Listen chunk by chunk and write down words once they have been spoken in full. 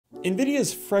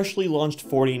Nvidia's freshly launched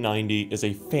 4090 is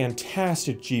a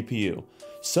fantastic GPU.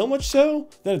 So much so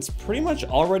that it's pretty much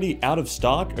already out of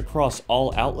stock across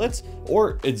all outlets,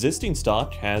 or existing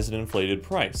stock has an inflated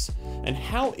price. And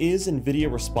how is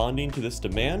Nvidia responding to this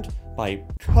demand? By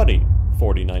cutting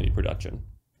 4090 production.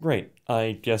 Great,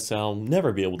 I guess I'll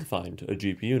never be able to find a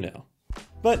GPU now.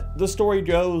 But the story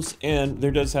goes, and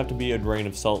there does have to be a grain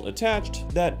of salt attached,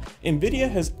 that Nvidia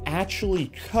has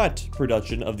actually cut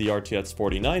production of the RTX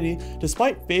 4090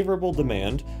 despite favorable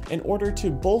demand in order to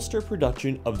bolster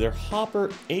production of their Hopper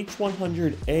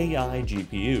H100 AI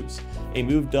GPUs, a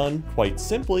move done quite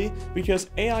simply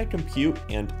because AI compute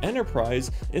and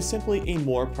enterprise is simply a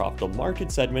more profitable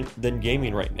market segment than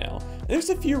gaming right now. And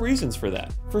there's a few reasons for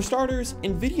that. For starters,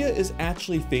 Nvidia is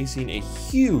actually facing a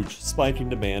huge spike in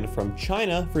demand from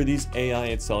China for these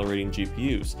AI accelerating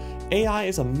GPUs. AI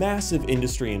is a massive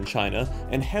industry in China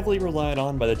and heavily relied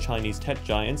on by the Chinese tech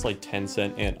giants like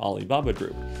Tencent and Alibaba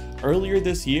Group. Earlier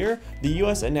this year, the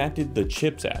US enacted the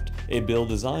CHIPS Act, a bill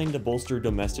designed to bolster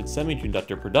domestic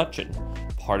semiconductor production.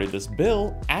 Part of this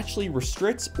bill actually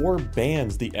restricts or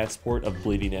bans the export of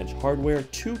bleeding-edge hardware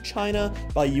to China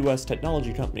by US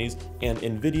technology companies, and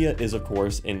Nvidia is of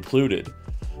course included.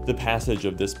 The passage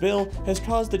of this bill has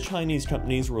caused the Chinese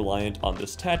companies reliant on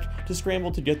this tech to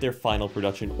scramble to get their final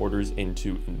production orders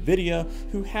into Nvidia,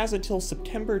 who has until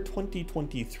September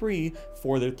 2023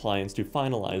 for their clients to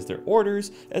finalize their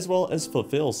orders, as well as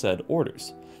fulfill said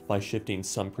orders. By shifting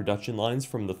some production lines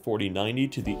from the 4090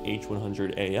 to the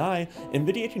H100 AI,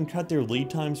 Nvidia can cut their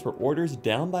lead times for orders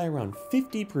down by around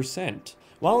 50%.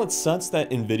 While it sucks that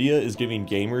Nvidia is giving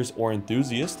gamers or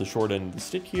enthusiasts the short end of the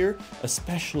stick here,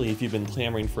 especially if you've been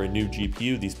clamoring for a new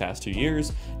GPU these past 2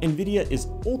 years, Nvidia is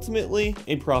ultimately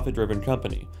a profit-driven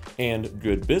company, and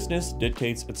good business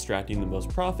dictates extracting the most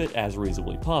profit as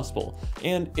reasonably possible.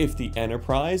 And if the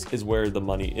enterprise is where the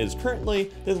money is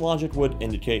currently, then logic would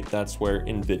indicate that's where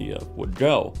Nvidia would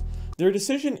go. Their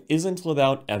decision isn't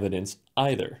without evidence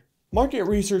either. Market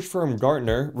research firm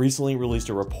Gartner recently released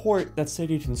a report that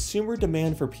stated consumer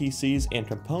demand for PCs and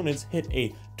components hit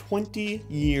a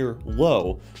 20-year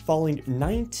low, falling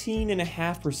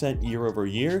 19.5% year over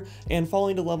year and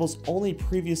falling to levels only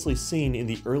previously seen in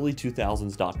the early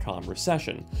 2000s dot-com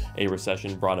recession, a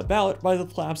recession brought about by the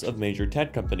collapse of major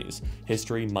tech companies.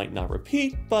 History might not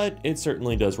repeat, but it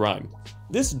certainly does rhyme.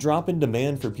 This drop in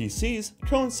demand for PCs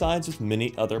coincides with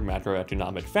many other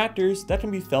macroeconomic factors that can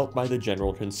be felt by the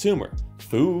general consumer.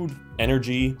 Food,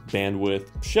 energy, bandwidth,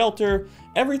 shelter,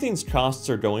 everything's costs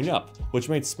are going up, which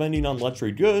makes spending on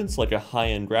luxury goods like a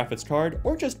high-end graphics card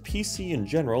or just PC in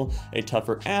general a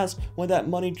tougher ask when that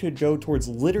money could go towards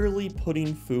literally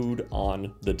putting food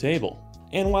on the table.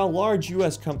 And while large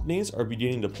US companies are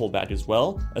beginning to pull back as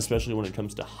well, especially when it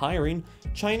comes to hiring,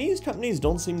 Chinese companies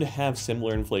don't seem to have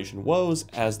similar inflation woes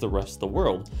as the rest of the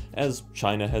world, as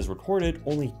China has recorded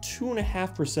only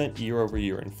 2.5%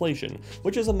 year-over-year inflation,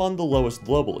 which is among the lowest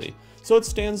globally, so it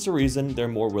stands to reason they're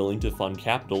more willing to fund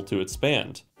capital to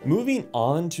expand. Moving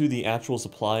on to the actual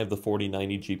supply of the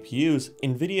 4090 GPUs,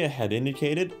 Nvidia had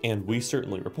indicated, and we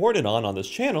certainly reported on this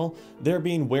channel, there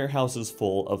being warehouses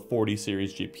full of 40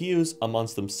 series GPUs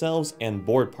amongst themselves and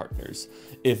board partners.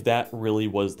 If that really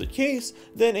was the case,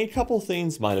 then a couple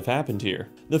things might have happened here.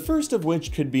 The first of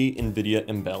which could be Nvidia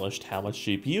embellished how much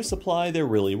GPU supply there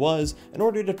really was in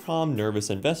order to calm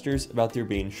nervous investors about there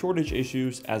being shortage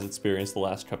issues as experienced the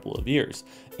last couple of years.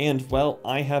 And while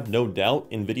I have no doubt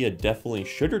Nvidia definitely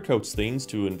sugarcoats things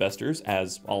to investors,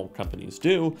 as all companies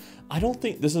do, I don't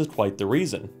think this is quite the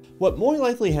reason. What more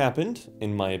likely happened,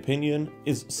 in my opinion,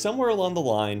 is somewhere along the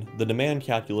line, the demand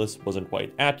calculus wasn't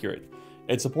quite accurate.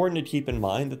 It's important to keep in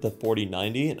mind that the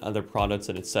 4090 and other products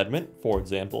in its segment, for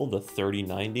example the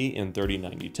 3090 and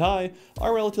 3090 Ti,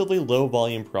 are relatively low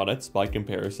volume products by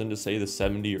comparison to say the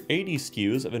 70 or 80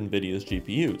 SKUs of Nvidia's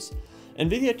GPUs.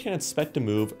 Nvidia can expect to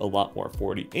move a lot more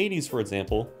 4080s, for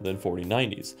example, than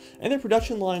 4090s, and their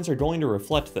production lines are going to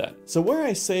reflect that. So where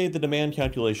I say the demand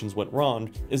calculations went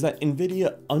wrong is that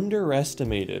Nvidia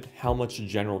underestimated how much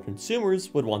general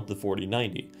consumers would want the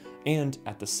 4090. And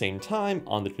at the same time,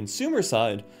 on the consumer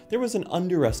side, there was an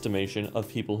underestimation of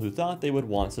people who thought they would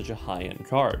want such a high-end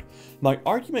card. My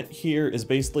argument here is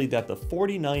basically that the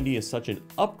 4090 is such an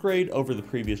upgrade over the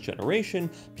previous generation,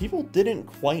 people didn't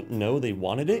quite know they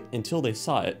wanted it until they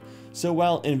saw it. So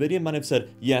while Nvidia might have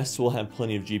said, yes, we'll have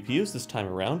plenty of GPUs this time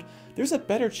around, there's a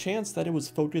better chance that it was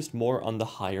focused more on the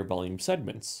higher volume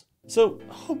segments. So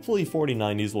hopefully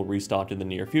 4090s will restock in the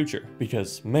near future,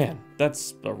 because man,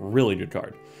 that's a really good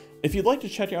card. If you'd like to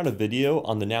check out a video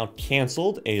on the now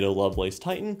cancelled Ada Lovelace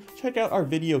Titan, check out our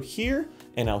video here,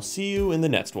 and I'll see you in the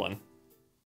next one.